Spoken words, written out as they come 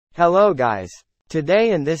Hello guys.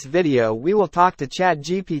 Today in this video we will talk to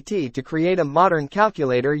ChatGPT to create a modern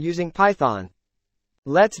calculator using Python.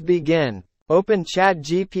 Let's begin. Open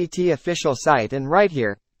ChatGPT official site and right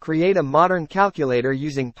here, create a modern calculator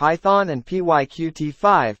using Python and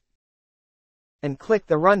PyQt5. And click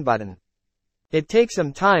the Run button. It takes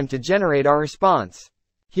some time to generate our response.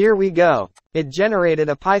 Here we go. It generated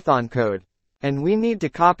a Python code. And we need to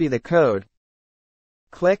copy the code.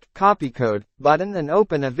 Click Copy Code button and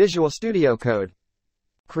open a Visual Studio Code.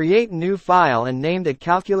 Create new file and named it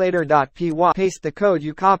calculator.py. Paste the code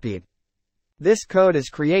you copied. This code is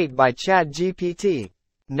created by ChatGPT.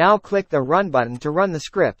 Now click the Run button to run the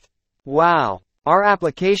script. Wow! Our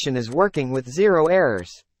application is working with 0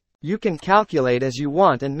 errors. You can calculate as you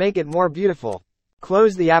want and make it more beautiful.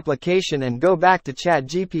 Close the application and go back to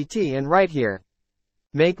ChatGPT and right here.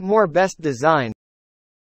 Make more best design,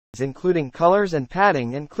 including colors and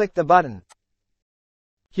padding, and click the button.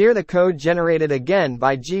 Here the code generated again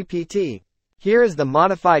by GPT. Here is the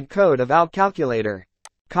modified code of our calculator.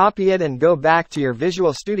 Copy it and go back to your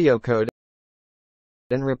Visual Studio Code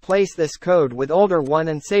and replace this code with older one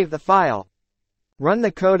and save the file. Run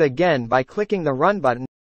the code again by clicking the Run button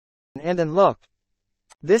and look.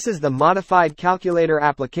 This is the modified calculator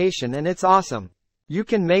application and it's awesome. You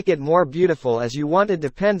can make it more beautiful as you want. It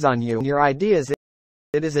depends on you and your ideas.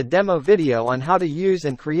 It is a demo video on how to use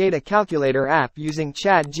and create a calculator app using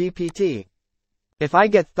ChatGPT. If I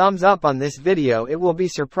get thumbs up on this video, it will be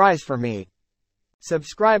surprise for me.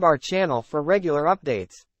 Subscribe our channel for regular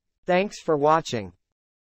updates. Thanks for watching.